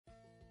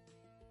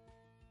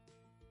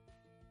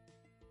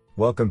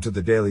Welcome to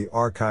the Daily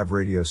Archive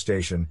radio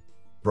station,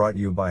 brought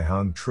you by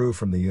Hung Tru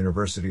from the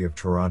University of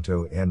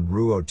Toronto and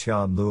Ruo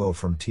Tian Luo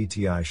from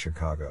TTI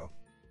Chicago.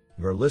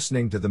 You're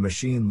listening to the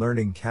Machine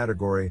Learning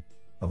category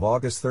of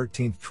August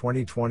 13,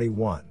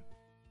 2021.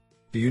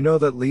 Do you know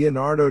that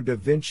Leonardo da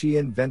Vinci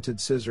invented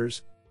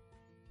scissors?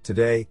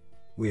 Today,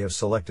 we have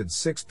selected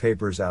 6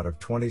 papers out of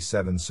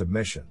 27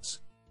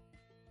 submissions.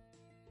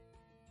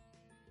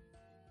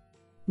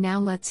 Now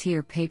let's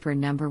hear paper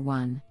number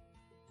 1.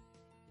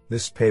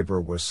 This paper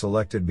was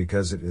selected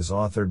because it is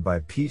authored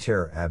by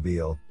Peter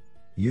Abbeel,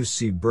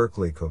 UC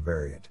Berkeley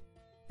Covariant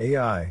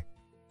AI.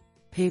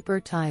 Paper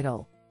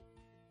title: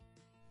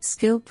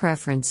 Skill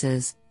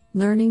Preferences,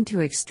 Learning to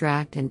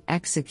Extract and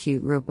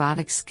Execute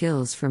Robotic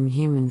Skills from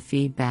Human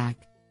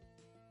Feedback.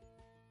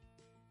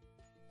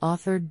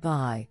 Authored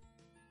by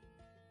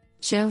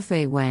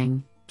Xiaofei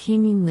Wang,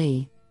 Qiming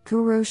Li,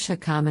 Kuro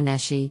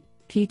Shikamaneshi,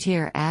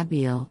 Peter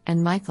Abbeel,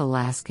 and Michael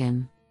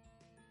Laskin.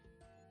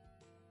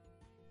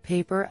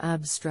 Paper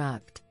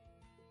abstract: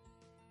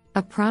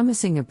 A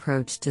promising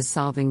approach to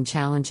solving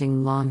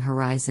challenging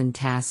long-horizon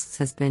tasks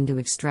has been to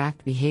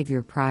extract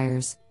behavior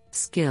priors,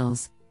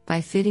 skills, by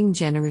fitting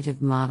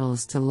generative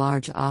models to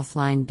large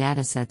offline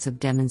datasets of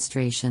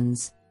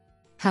demonstrations.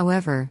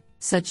 However,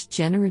 such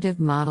generative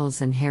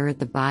models inherit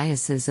the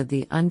biases of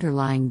the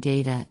underlying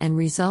data and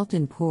result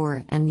in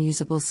poor and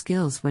usable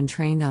skills when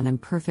trained on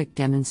imperfect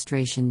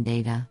demonstration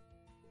data.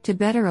 To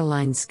better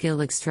align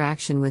skill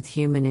extraction with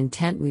human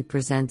intent, we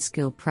present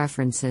Skill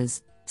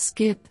Preferences,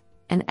 SKIP,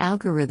 an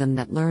algorithm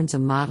that learns a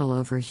model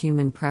over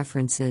human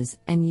preferences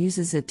and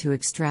uses it to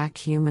extract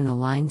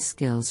human-aligned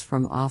skills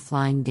from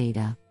offline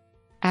data.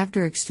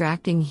 After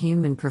extracting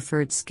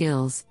human-preferred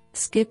skills,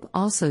 SKIP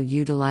also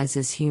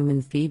utilizes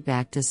human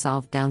feedback to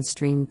solve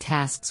downstream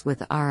tasks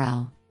with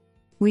RL.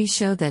 We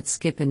show that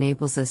SKIP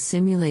enables a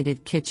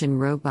simulated kitchen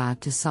robot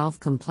to solve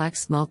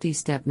complex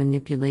multi-step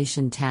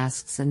manipulation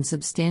tasks and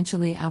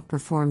substantially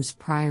outperforms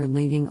prior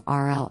leading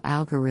RL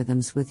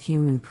algorithms with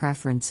human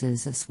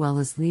preferences as well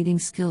as leading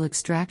skill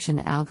extraction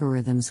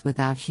algorithms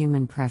without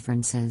human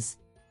preferences.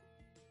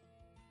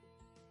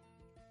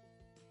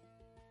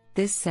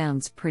 This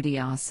sounds pretty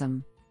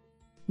awesome.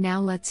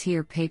 Now let's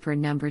hear paper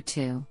number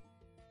 2.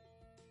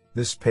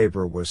 This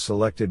paper was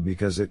selected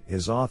because it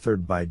is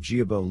authored by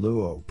Jiabo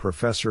Luo,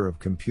 Professor of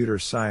Computer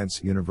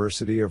Science,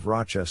 University of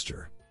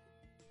Rochester.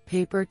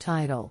 Paper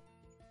title: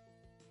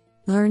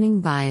 Learning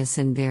Bias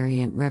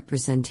Invariant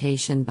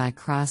Representation by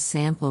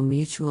Cross-Sample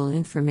Mutual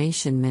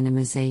Information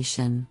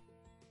Minimization.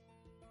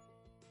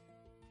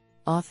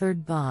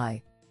 Authored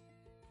by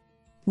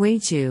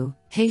Weizhu,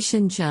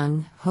 Haixin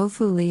Zheng,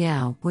 Hofu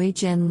Liao,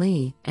 Weizhen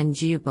Li, and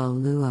Jiabo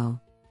Luo.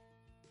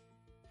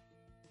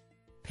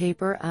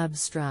 Paper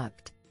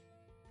abstract: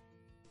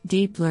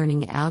 Deep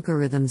learning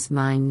algorithms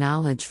mine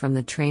knowledge from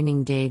the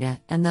training data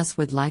and thus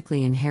would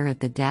likely inherit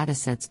the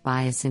dataset's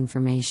bias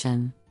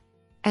information.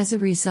 As a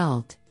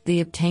result,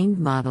 the obtained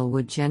model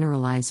would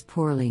generalize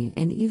poorly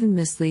and even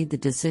mislead the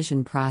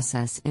decision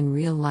process in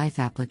real-life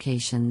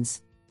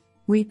applications.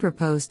 We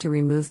propose to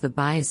remove the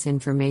bias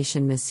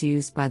information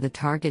misused by the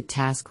target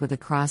task with a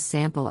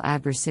cross-sample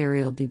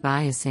adversarial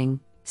debiasing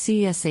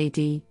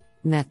 (CSAD)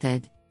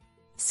 method.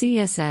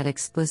 CSAD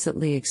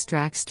explicitly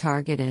extracts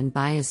target and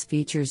bias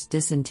features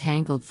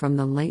disentangled from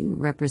the latent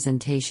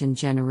representation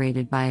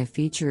generated by a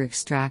feature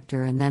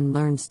extractor and then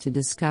learns to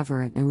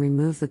discover it and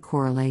remove the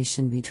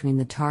correlation between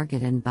the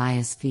target and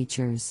bias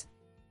features.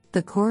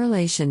 The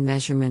correlation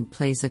measurement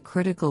plays a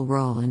critical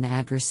role in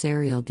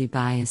adversarial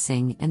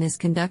debiasing and is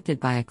conducted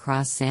by a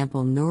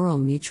cross-sample neural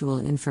mutual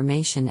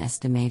information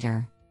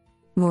estimator.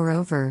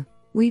 Moreover,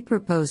 we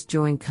propose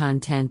joint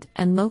content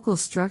and local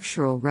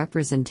structural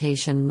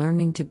representation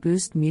learning to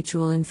boost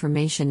mutual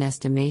information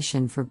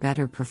estimation for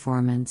better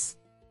performance.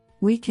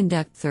 We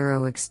conduct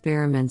thorough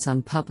experiments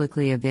on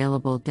publicly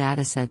available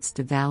datasets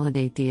to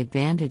validate the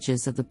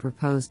advantages of the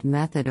proposed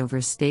method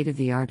over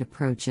state-of-the-art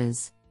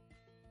approaches.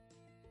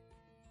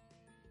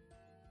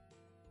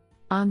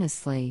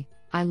 Honestly,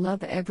 I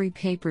love every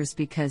papers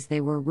because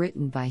they were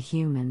written by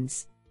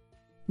humans.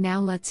 Now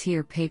let's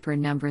hear paper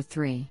number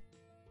 3.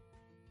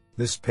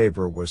 This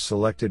paper was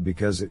selected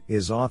because it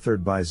is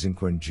authored by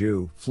Xinquan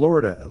Zhu,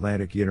 Florida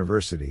Atlantic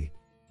University.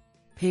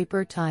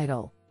 Paper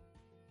title: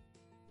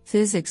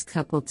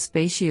 Physics-coupled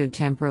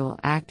spatiotemporal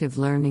active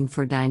learning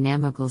for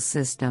dynamical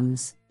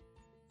systems.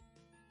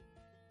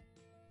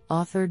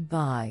 Authored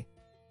by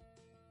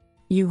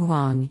Yu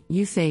Huang,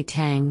 Yufei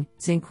Tang,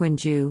 Xinquan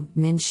Zhu,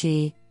 Min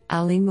Shi,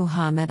 Ali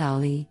Muhammad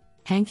Ali,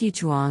 Hanqi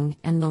Zhuang,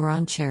 and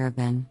Laurent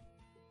Cherubin.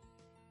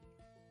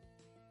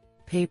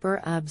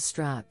 Paper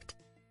abstract: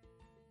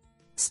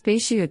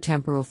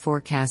 Spatiotemporal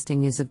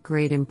forecasting is of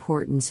great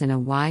importance in a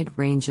wide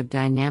range of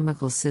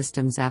dynamical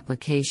systems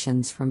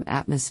applications from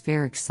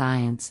atmospheric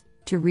science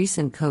to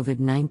recent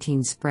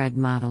COVID-19 spread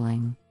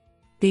modeling.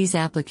 These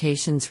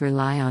applications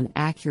rely on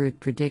accurate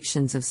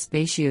predictions of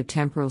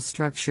spatiotemporal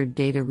structured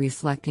data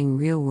reflecting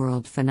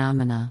real-world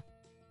phenomena.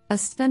 A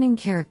stunning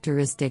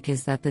characteristic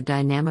is that the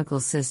dynamical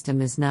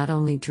system is not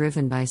only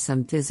driven by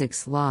some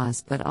physics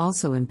laws but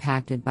also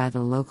impacted by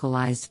the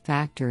localized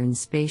factor in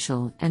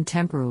spatial and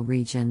temporal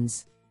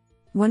regions.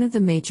 One of the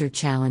major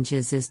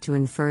challenges is to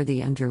infer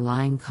the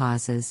underlying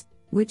causes,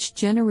 which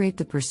generate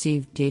the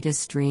perceived data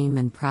stream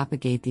and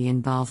propagate the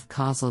involved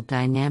causal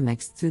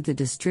dynamics through the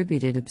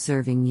distributed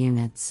observing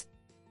units.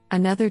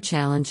 Another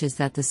challenge is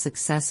that the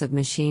success of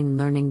machine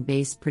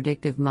learning-based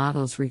predictive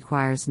models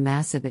requires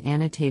massive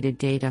annotated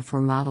data for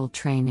model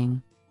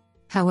training.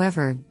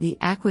 However, the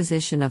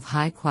acquisition of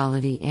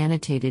high-quality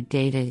annotated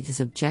data is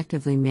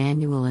objectively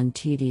manual and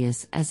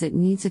tedious as it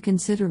needs a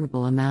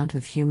considerable amount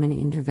of human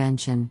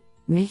intervention,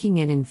 making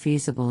it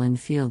infeasible in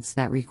fields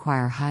that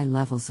require high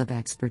levels of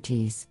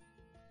expertise.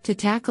 To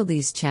tackle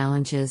these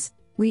challenges,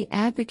 we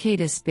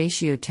advocate a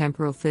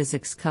spatiotemporal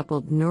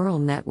physics-coupled neural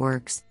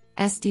networks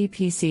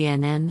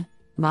 (SDPCNN)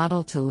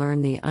 model to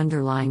learn the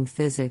underlying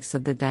physics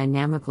of the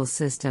dynamical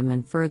system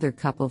and further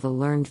couple the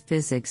learned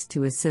physics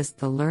to assist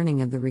the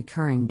learning of the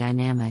recurring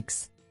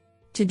dynamics.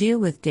 To deal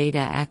with data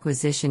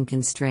acquisition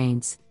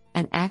constraints,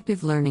 an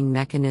active learning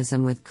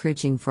mechanism with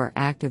Kriging for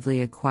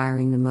actively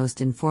acquiring the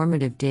most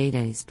informative data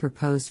is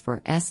proposed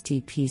for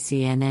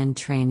SDPCNN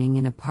training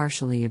in a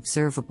partially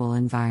observable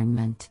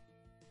environment.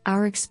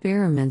 Our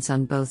experiments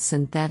on both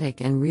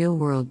synthetic and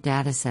real-world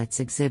datasets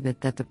exhibit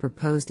that the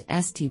proposed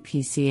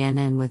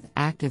SDPCNN with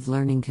active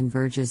learning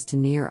converges to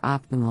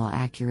near-optimal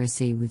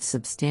accuracy with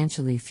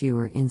substantially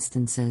fewer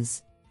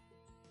instances.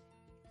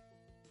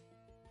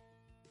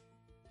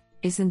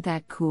 Isn't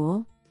that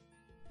cool?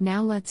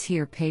 Now let's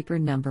hear paper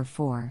number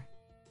 4.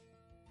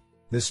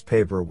 This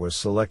paper was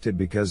selected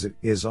because it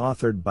is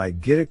authored by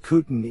Gitte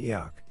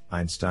Kooten-Eok,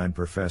 Einstein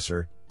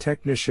Professor,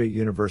 Technische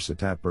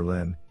Universität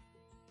Berlin.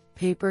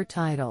 Paper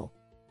title: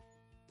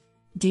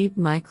 Deep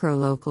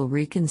Microlocal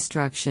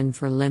Reconstruction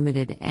for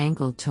Limited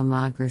Angle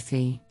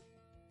Tomography.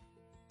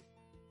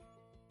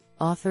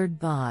 Authored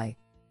by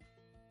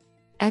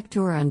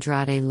Hector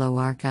Andrade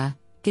Loarca,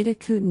 Gitte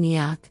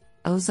Kooten-Eok,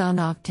 Ozan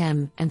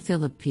Oktem, and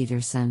Philip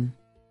Peterson.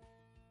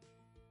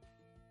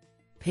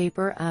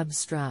 Paper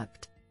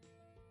abstract: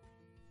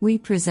 We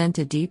present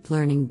a deep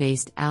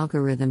learning-based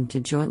algorithm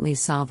to jointly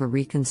solve a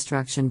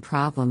reconstruction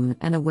problem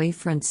and a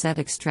wavefront set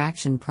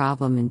extraction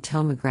problem in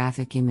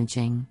tomographic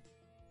imaging.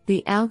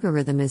 The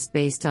algorithm is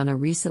based on a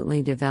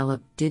recently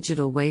developed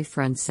digital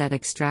wavefront set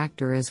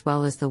extractor as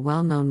well as the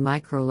well-known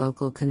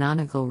microlocal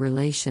canonical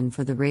relation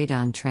for the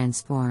radon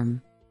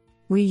transform.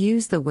 We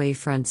use the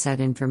wavefront set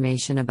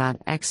information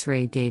about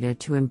X-ray data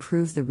to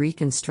improve the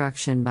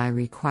reconstruction by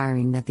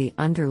requiring that the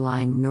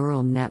underlying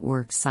neural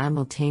network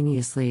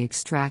simultaneously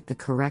extract the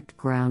correct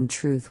ground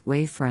truth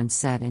wavefront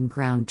set and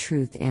ground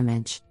truth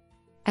image.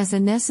 As a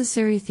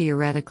necessary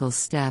theoretical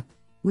step,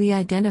 we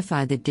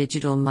identify the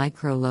digital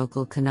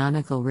microlocal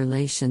canonical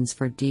relations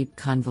for deep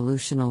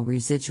convolutional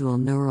residual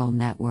neural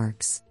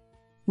networks.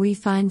 We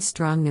find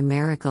strong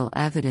numerical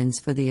evidence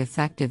for the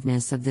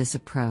effectiveness of this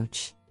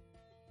approach.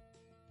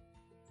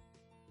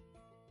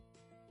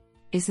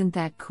 Isn't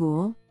that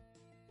cool?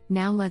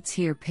 Now let's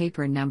hear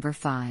paper number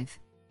 5.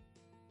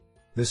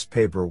 This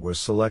paper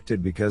was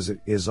selected because it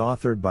is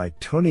authored by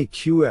Tony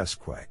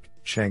Qsquek,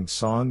 Cheng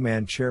Song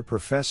Man Chair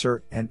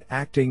Professor and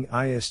Acting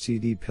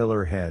ISTD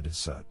Pillar Head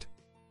Sut.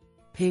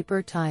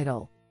 Paper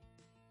title: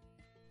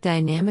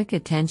 Dynamic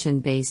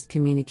Attention-Based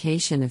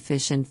Communication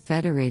Efficient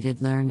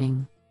Federated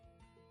Learning.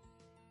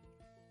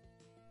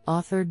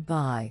 Authored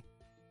by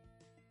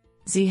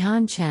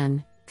Zihan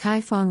Chen,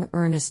 Kaifeng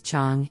Ernest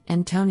Chong,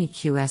 and Tony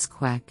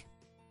Qsquek.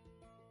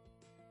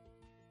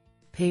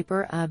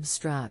 Paper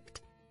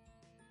abstract: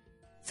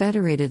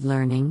 Federated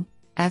Learning,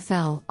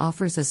 FL,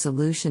 offers a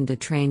solution to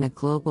train a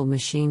global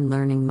machine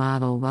learning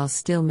model while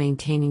still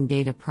maintaining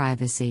data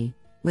privacy,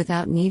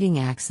 without needing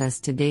access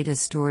to data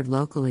stored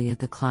locally at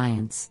the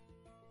clients.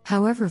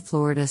 However,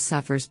 Florida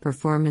suffers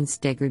performance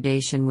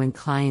degradation when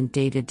client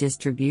data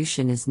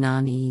distribution is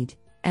non-EID,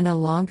 and a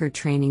longer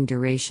training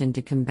duration to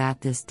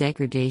combat this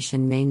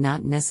degradation may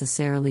not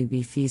necessarily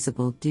be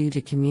feasible due to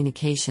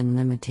communication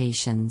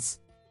limitations.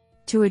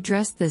 To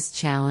address this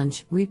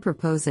challenge, we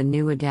propose a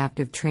new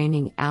adaptive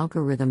training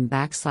algorithm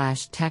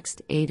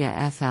 \text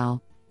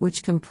ADA-FL,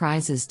 which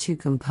comprises two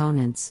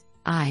components: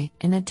 I,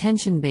 an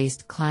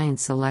attention-based client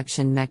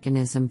selection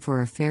mechanism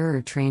for a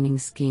fairer training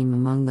scheme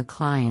among the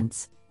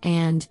clients,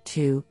 and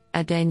 2,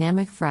 a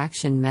dynamic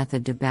fraction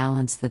method to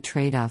balance the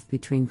trade-off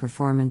between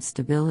performance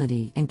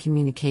stability and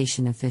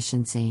communication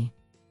efficiency.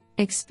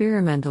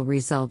 Experimental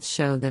results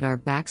show that our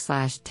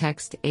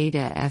 \text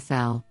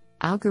ADA-FL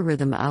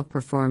algorithm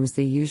outperforms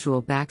the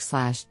usual \text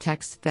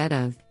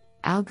FEDA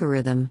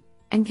algorithm,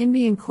 and can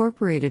be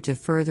incorporated to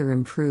further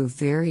improve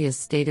various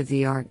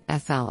state-of-the-art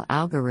FL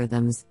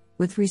algorithms,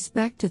 with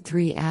respect to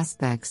 3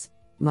 aspects: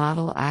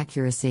 model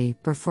accuracy,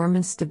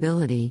 performance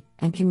stability,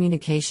 and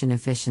communication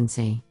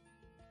efficiency.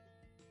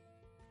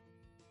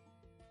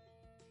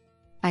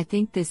 I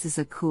think this is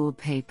a cool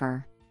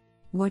paper.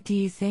 What do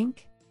you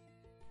think?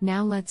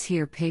 Now let's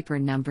hear paper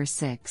number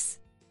 6.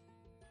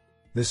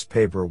 This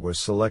paper was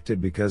selected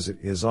because it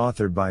is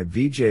authored by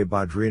Vijay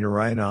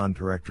Badrinarayanan,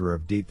 Director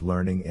of Deep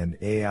Learning and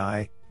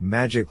AI,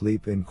 Magic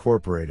Leap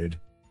Incorporated,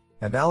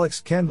 and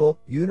Alex Kendall,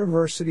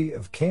 University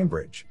of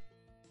Cambridge.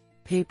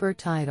 Paper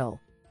title: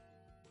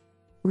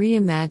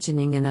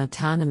 Reimagining an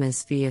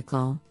Autonomous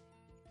Vehicle.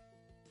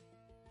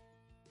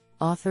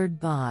 Authored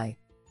by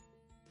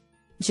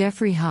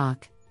Jeffrey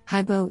Hawk,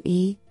 Haibo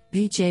E.,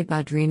 Vijay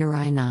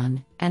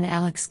Badrinarayanan, and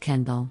Alex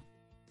Kendall.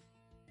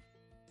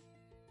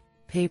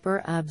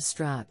 Paper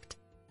abstract: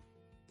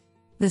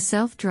 The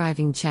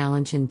Self-Driving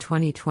Challenge in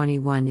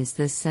 2021 is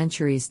this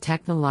century's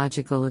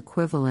technological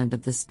equivalent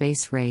of the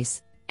space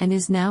race, and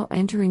is now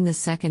entering the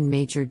second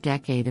major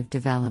decade of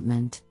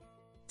development.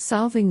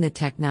 Solving the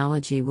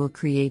technology will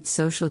create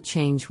social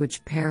change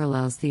which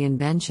parallels the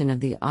invention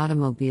of the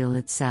automobile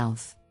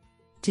itself.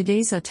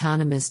 Today's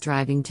autonomous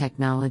driving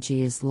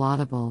technology is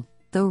laudable,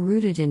 though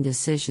rooted in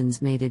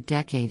decisions made a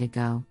decade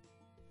ago.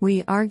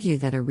 We argue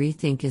that a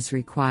rethink is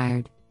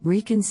required,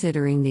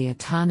 reconsidering the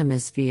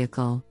autonomous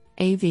vehicle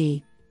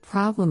 (AV)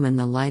 problem in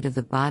the light of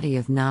the body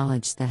of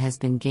knowledge that has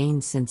been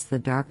gained since the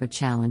DARPA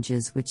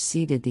challenges which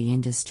seeded the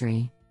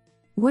industry.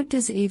 What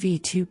does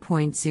AV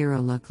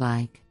 2.0 look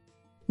like?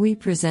 We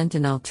present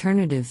an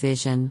alternative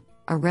vision,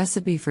 a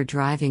recipe for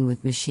driving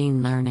with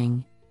machine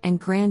learning, and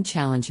grand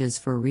challenges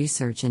for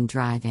research and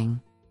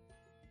driving.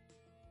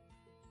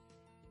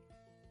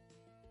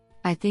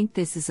 I think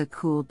this is a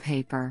cool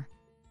paper.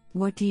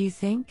 What do you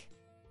think?